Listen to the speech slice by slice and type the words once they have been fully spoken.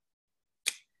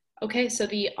Okay, so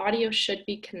the audio should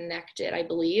be connected, I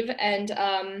believe. And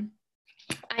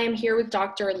I am here with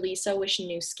Dr. Lisa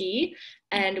Wisniewski,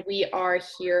 and we are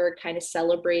here kind of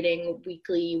celebrating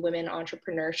weekly women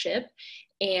entrepreneurship.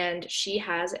 And she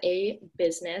has a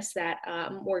business that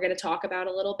we're going to talk about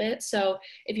a little bit. So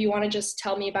if you want to just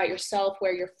tell me about yourself,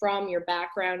 where you're from, your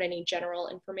background, any general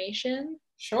information.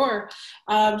 Sure.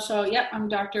 Yep, I'm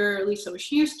Dr. Lisa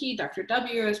Wisniewski, Dr.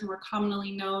 W is more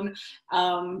commonly known.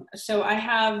 I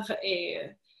have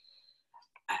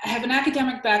an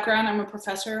academic background. I'm a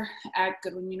professor at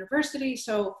Goodwin University.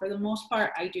 So for the most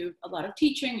part, I do a lot of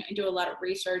teaching. I do a lot of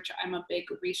research. I'm a big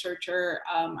researcher.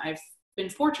 I've been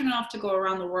fortunate enough to go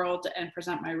around the world and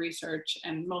present my research,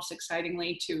 and most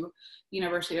excitingly to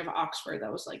University of Oxford.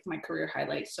 That was like my career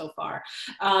highlight so far.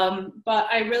 But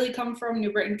I really come from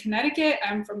New Britain, Connecticut.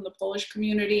 I'm from the Polish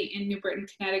community in New Britain,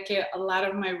 Connecticut. A lot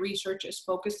of my research is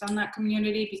focused on that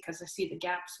community because I see the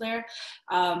gaps there.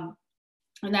 And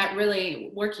that really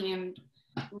working in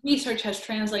research has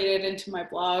translated into my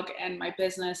blog and my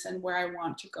business and where I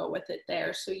want to go with it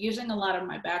there. So using a lot of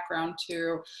my background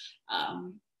to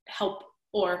help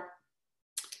or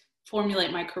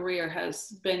formulate my career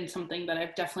has been something that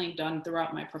I've definitely done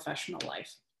throughout my professional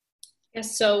life.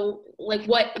 Yes. So like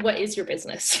what is your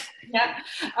business?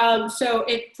 Yeah. So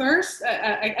at first,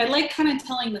 I like kind of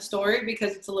telling the story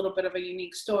because it's a little bit of a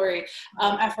unique story.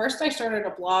 At first, I started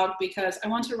a blog because I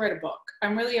wanted to write a book.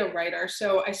 I'm really a writer.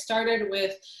 So I started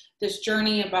with this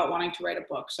journey about wanting to write a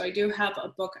book. So I do have a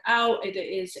book out. It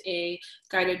is a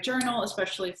guided journal,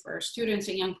 especially for students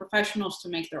and young professionals to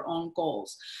make their own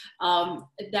goals.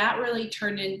 That really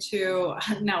turned into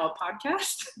now a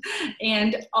podcast.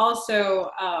 And also,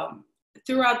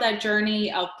 throughout that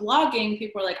journey of blogging,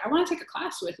 people were like, I want to take a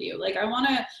class with you. Like, I want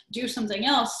to do something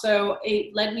else. So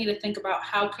it led me to think about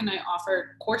how can I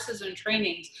offer courses and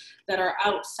trainings that are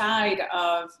outside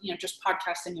of, just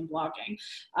podcasting and blogging.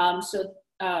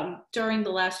 During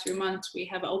the last few months, we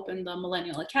have opened the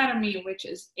Millennial Academy, which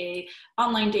is a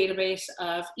online database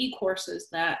of e-courses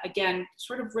that, again,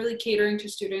 sort of really catering to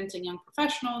students and young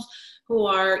professionals who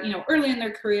are, early in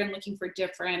their career and looking for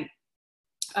different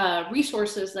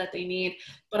resources that they need,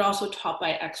 but also taught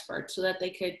by experts so that they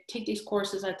could take these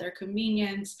courses at their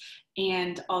convenience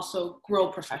and also grow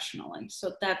professionally.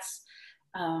 So that's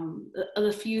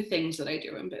the few things that I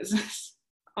do in business.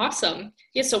 Awesome.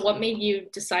 Yeah. So what made you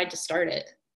decide to start it?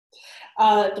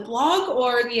 The blog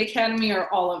or the academy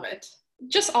or all of it?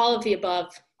 Just all of the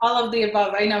above. All of the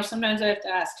above. I know sometimes I have to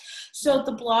ask. So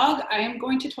the blog, I am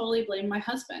going to totally blame my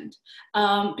husband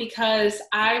because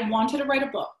I wanted to write a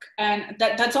book, and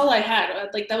that's all I had.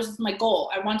 Like, that was my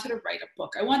goal. I wanted to write a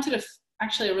book. I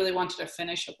really wanted to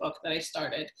finish a book that I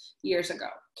started years ago.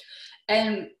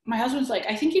 And my husband's like,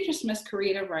 I think you just miss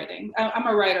creative writing. I'm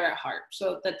a writer at heart,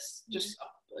 so that's just,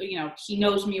 he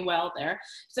knows me well there.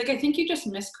 He's like, I think you just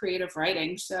miss creative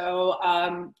writing. So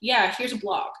here's a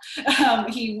blog.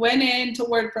 He went into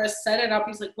WordPress, set it up.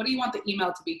 He's like, what do you want the email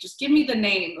to be? Just give me the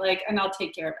name, and I'll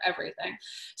take care of everything.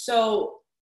 So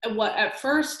what at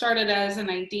first started as an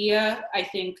idea, I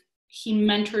think he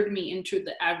mentored me into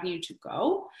the avenue to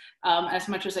go. As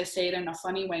much as I say it in a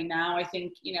funny way now, I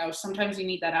think, sometimes you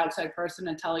need that outside person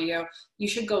to tell you, you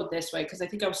should go this way. Because I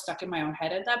think I was stuck in my own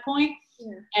head at that point.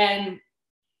 Yeah. And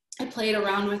I played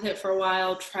around with it for a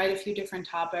while, tried a few different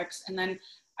topics, and then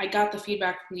I got the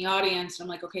feedback from the audience. And I'm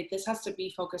like, okay, this has to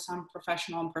be focused on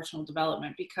professional and personal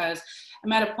development, because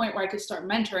I'm at a point where I could start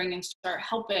mentoring and start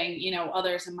helping,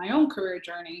 others in my own career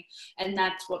journey. And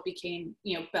that's what became,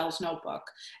 Belle's Notebook.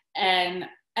 And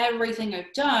everything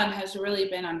I've done has really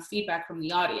been on feedback from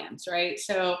the audience, right?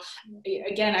 So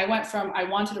again, I went from, I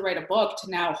wanted to write a book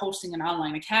to now hosting an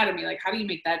online academy. Like, how do you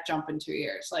make that jump in 2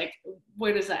 years? Like,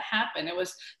 where does that happen? It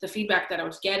was the feedback that I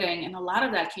was getting. And a lot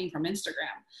of that came from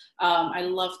Instagram. I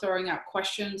love throwing out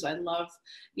questions. I love,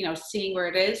 seeing where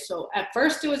it is. So at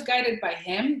first it was guided by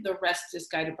him. The rest is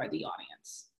guided by the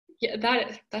audience. Yeah,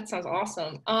 that sounds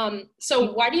awesome.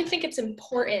 So why do you think it's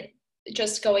important,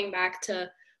 just going back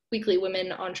to weekly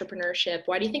women entrepreneurship,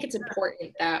 why do you think it's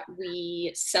important that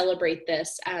we celebrate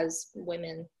this as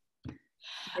women?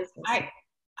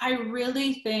 I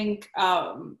really think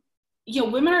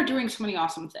women are doing so many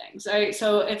awesome things.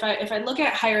 So if I look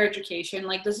at higher education,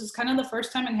 like, this is kind of the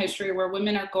first time in history where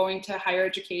women are going to higher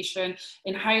education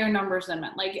in higher numbers than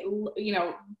men. Like,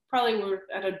 probably we're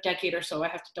at a decade or so. I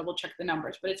have to double check the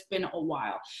numbers, but it's been a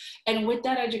while. And with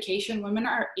that education, women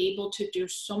are able to do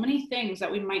so many things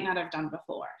that we might not have done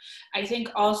before. I think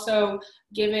also,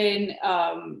 given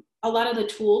a lot of the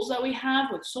tools that we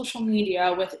have with social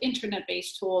media, with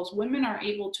internet-based tools, women are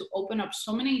able to open up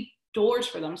so many doors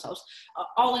for themselves.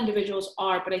 All individuals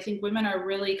are, but I think women are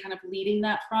really kind of leading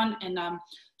that front, and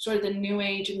sort of the new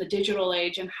age and the digital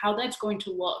age and how that's going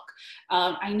to look.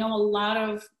 I know a lot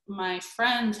of my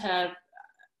friends have,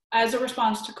 as a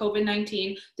response to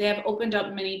COVID-19, they have opened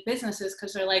up many businesses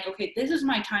because they're like, okay, this is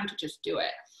my time to just do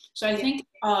it. So I think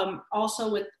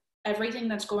also with everything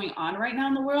that's going on right now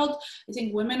in the world, I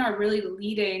think women are really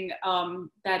leading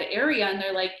that area, and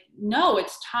they're like, no,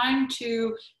 it's time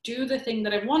to do the thing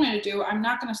that I wanted to do. I'm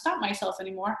not going to stop myself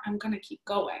anymore. I'm going to keep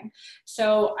going.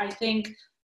 So I think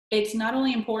it's not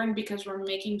only important because we're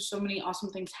making so many awesome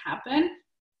things happen,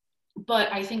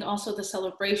 but I think also the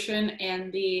celebration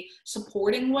and the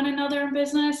supporting one another in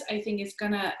business, I think is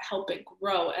going to help it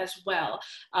grow as well.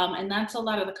 And that's a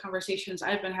lot of the conversations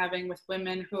I've been having with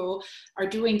women who are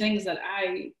doing things that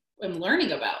I am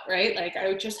learning about, right? Like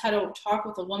I just had a talk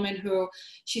with a woman who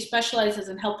she specializes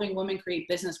in helping women create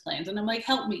business plans. And I'm like,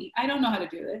 help me. I don't know how to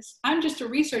do this. I'm just a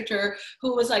researcher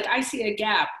who was like, I see a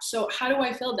gap. So how do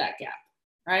I fill that gap?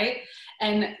 Right.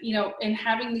 And, you know, in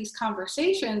having these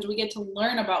conversations, we get to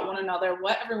learn about one another,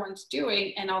 what everyone's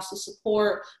doing, and also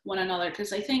support one another.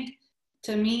 Because I think,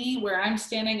 to me, where I'm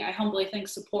standing, I humbly think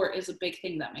support is a big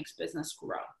thing that makes business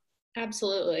grow.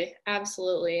 Absolutely.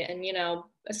 Absolutely. And, you know,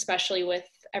 especially with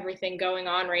everything going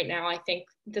on right now, I think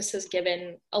this has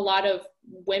given a lot of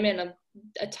women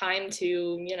a time to,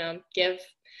 you know,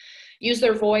 use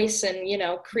their voice and, you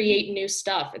know, create new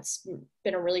stuff. It's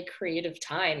been a really creative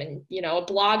time, and, you know, a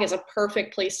blog is a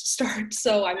perfect place to start.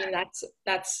 So, I mean,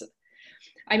 that's,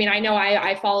 I mean, I know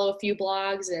I follow a few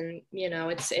blogs, and, you know,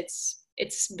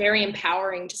 it's very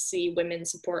empowering to see women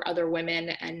support other women,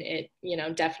 and it, you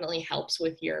know, definitely helps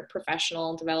with your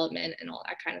professional development and all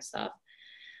that kind of stuff.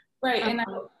 Right.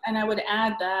 And I would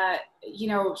add that, you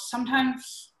know,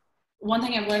 sometimes one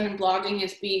thing I've learned in blogging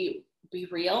is be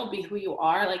real, be who you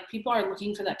are. Like people are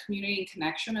looking for that community and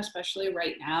connection, especially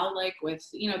right now, like with,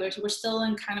 you know, we're still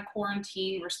in kind of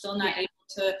quarantine. We're still not able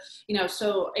to, you know,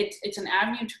 so it's an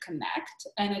avenue to connect,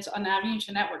 and it's an avenue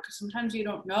to network, because sometimes you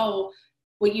don't know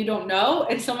what you don't know,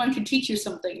 and someone can teach you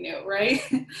something new. Right.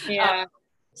 Yeah.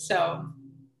 So.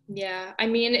 Yeah. I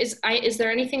mean, is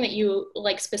there anything that you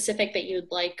like specific that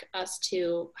you'd like us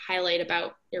to highlight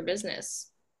about your business?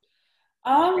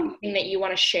 Anything that you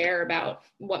want to share about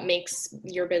what makes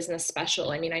your business special?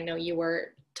 I mean, I know you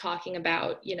were talking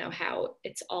about, you know, how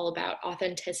it's all about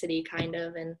authenticity kind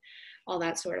of, and all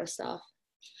that sort of stuff.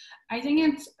 I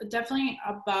think it's definitely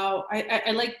about,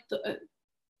 I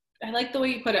like the way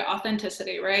you put it,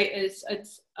 authenticity, right? It's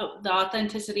the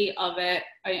authenticity of it.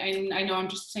 I know I'm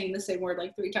just saying the same word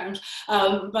like 3 times,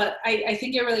 but I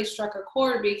think it really struck a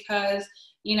chord because,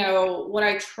 you know, what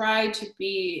I try to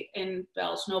be in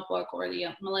Belle's Notebook or the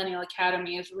Millennial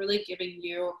Academy is really giving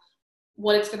you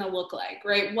what it's going to look like,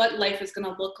 right? What life is going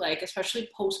to look like, especially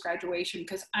post-graduation,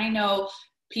 because I know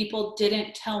people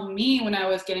didn't tell me when I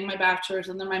was getting my bachelor's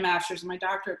and then my master's and my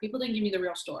doctorate. People didn't give me the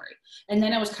real story. And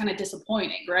then it was kind of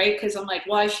disappointing, right? Because I'm like,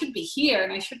 well, I should be here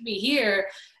and I should be here.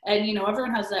 And, you know,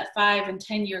 everyone has that 5 and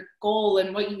 10-year goal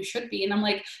and what you should be. And I'm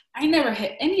like, I never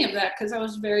hit any of that because I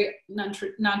was very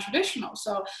non-traditional.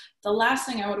 So the last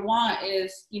thing I would want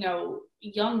is, you know,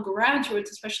 young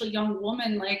graduates, especially young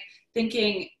women, like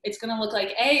thinking it's going to look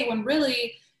like A, when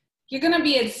really you're going to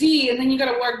be at Z and then you got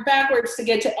to work backwards to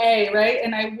get to A, right?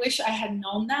 And I wish I had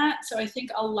known that. So I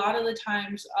think a lot of the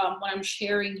times when I'm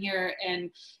sharing here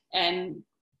and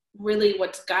really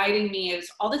what's guiding me is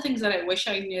all the things that I wish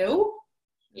I knew.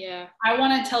 Yeah. I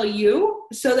want to tell you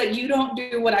so that you don't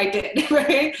do what I did,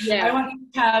 right? Yeah. I want you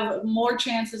to have more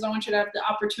chances. I want you to have the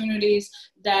opportunities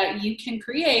that you can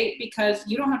create because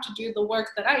you don't have to do the work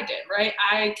that I did, right?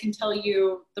 I can tell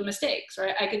you the mistakes,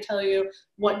 right? I can tell you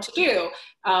what to do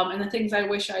and the things I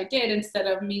wish I did instead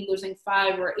of me losing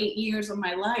 5 or 8 years of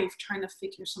my life trying to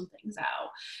figure some things out.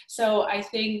 So I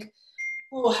think,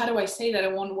 oh, how do I say that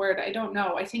in one word? I don't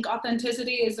know. I think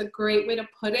authenticity is a great way to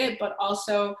put it, but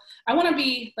also I want to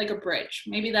be like a bridge.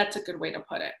 Maybe that's a good way to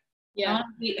put it. Yeah. I want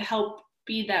to help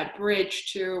be that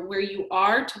bridge to where you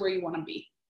are to where you want to be.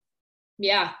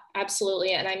 Yeah,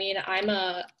 absolutely. And I mean, I'm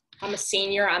a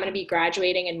senior. I'm going to be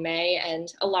graduating in May, and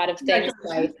a lot of things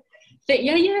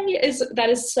that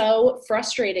is so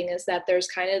frustrating is that there's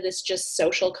kind of this just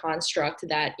social construct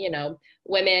that, you know,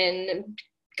 women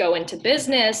go into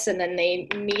business and then they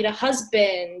meet a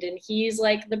husband and he's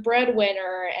like the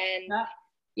breadwinner, and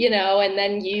you know, and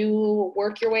then you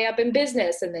work your way up in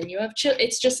business and then you have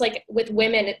it's just like with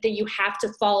women that you have to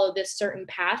follow this certain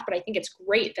path. But I think it's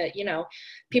great that, you know,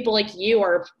 people like you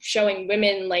are showing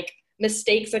women like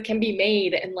mistakes that can be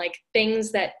made and like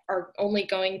things that are only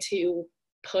going to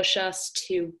push us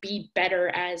to be better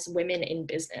as women in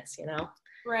business, you know?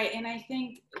 Right. And I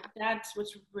think that's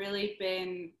what's really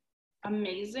been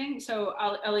amazing. So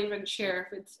I'll even share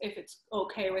if it's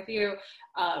okay with you.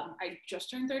 I just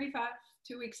turned 35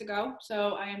 2 weeks ago.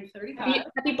 So I am 35.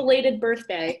 Happy belated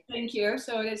birthday. Thank you.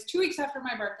 So it is 2 weeks after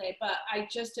my birthday, but I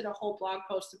just did a whole blog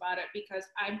post about it because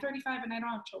I'm 35 and I don't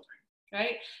have children.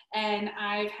 Right. And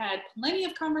I've had plenty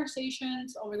of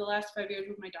conversations over the last 5 years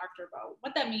with my doctor about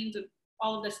what that means and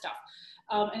all of this stuff.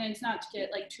 And it's not to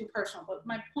get like too personal, but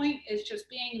my point is just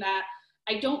being that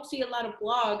I don't see a lot of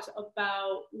blogs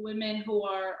about women who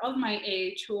are of my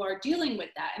age who are dealing with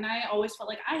that. And I always felt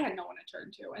like I had no one to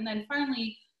turn to. And then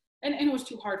finally, and it was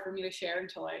too hard for me to share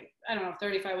until I don't know,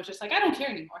 35 was just like, I don't care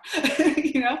anymore,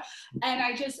 you know? And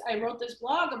I wrote this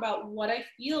blog about what I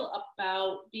feel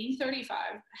about being 35,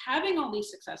 having all these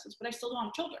successes, but I still don't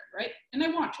have children, right? And I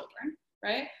want children,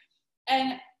 right?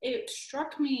 And it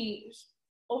struck me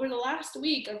over the last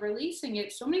week of releasing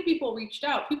it, so many people reached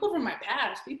out, people from my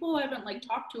past, people who I haven't like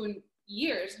talked to in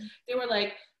years. They were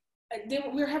like,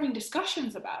 we were having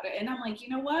discussions about it. And I'm like, you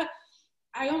know what?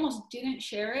 I almost didn't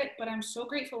share it, but I'm so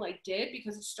grateful I did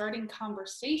because it's starting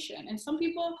conversation. And some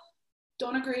people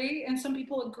don't agree and some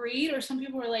people agreed, or some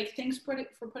people were like, thanks for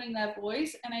putting that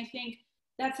voice. And I think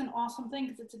that's an awesome thing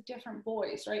because it's a different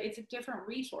voice, right? It's a different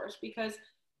resource because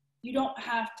you don't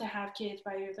have to have kids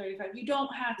by your 35. You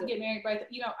don't have to get married by,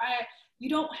 you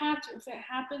don't have to. If it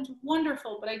happens,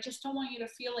 wonderful. But I just don't want you to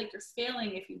feel like you're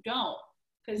failing if you don't,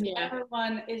 because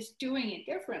everyone is doing it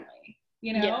differently,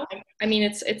 you know? Yeah. I mean,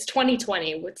 it's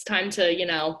 2020. It's time to, you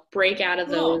know, break out of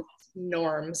those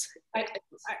norms. I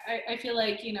feel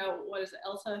like, you know, what is it,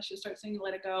 Elsa? She'll start singing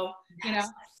Let It Go, you know?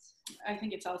 I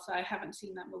think it's Elsa. I haven't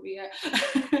seen that movie yet.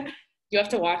 You have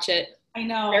to watch it. I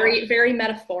know. Very, very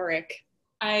metaphoric.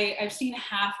 I've seen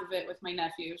half of it with my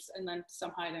nephews and then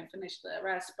somehow I didn't finish the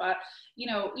rest. But, you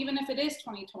know, even if it is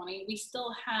 2020, we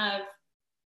still have,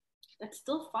 that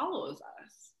still follows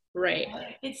us.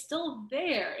 Right. It's still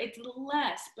there. It's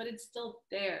less, but it's still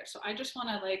there. So I just want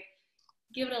to like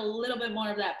give it a little bit more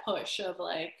of that push of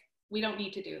like, we don't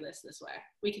need to do this way.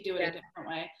 We could do it a different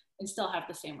way and still have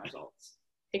the same results.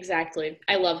 Exactly.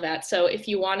 I love that. So if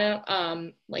you want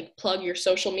to like plug your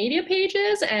social media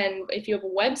pages, and if you have a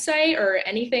website or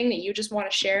anything that you just want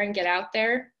to share and get out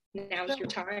there, now's your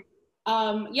time.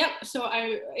 So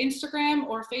Instagram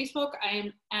or Facebook, I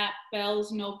am at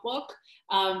Belle's Notebook.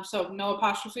 So no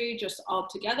apostrophe, just all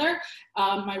together.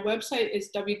 My website is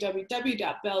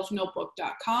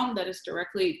www.bellsnotebook.com. That is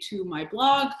directly to my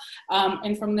blog.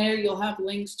 And from there, you'll have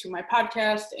links to my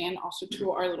podcast and also to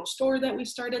our little store that we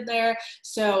started there.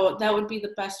 So that would be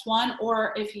the best one.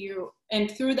 Or through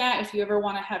that, if you ever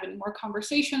want to have any more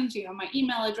conversations, you have my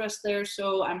email address there.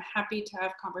 So I'm happy to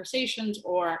have conversations,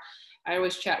 or I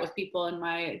always chat with people in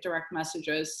my direct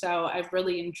messages. So I've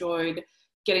really enjoyed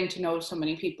getting to know so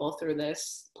many people through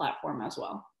this platform as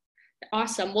well.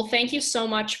 Awesome. Well, thank you so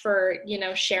much for, you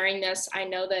know, sharing this. I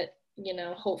know that, you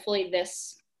know, hopefully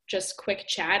this just quick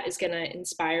chat is going to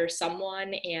inspire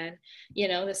someone. And, you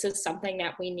know, this is something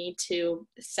that we need to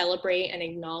celebrate and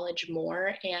acknowledge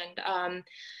more. And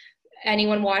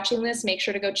anyone watching this, make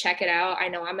sure to go check it out. I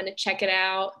know I'm going to check it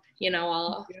out. You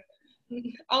know,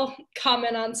 I'll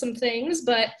comment on some things,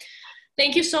 but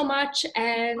thank you so much.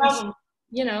 And,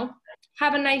 you know,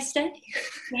 have a nice day.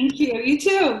 Thank you. You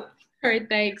too. All right.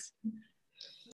 Thanks.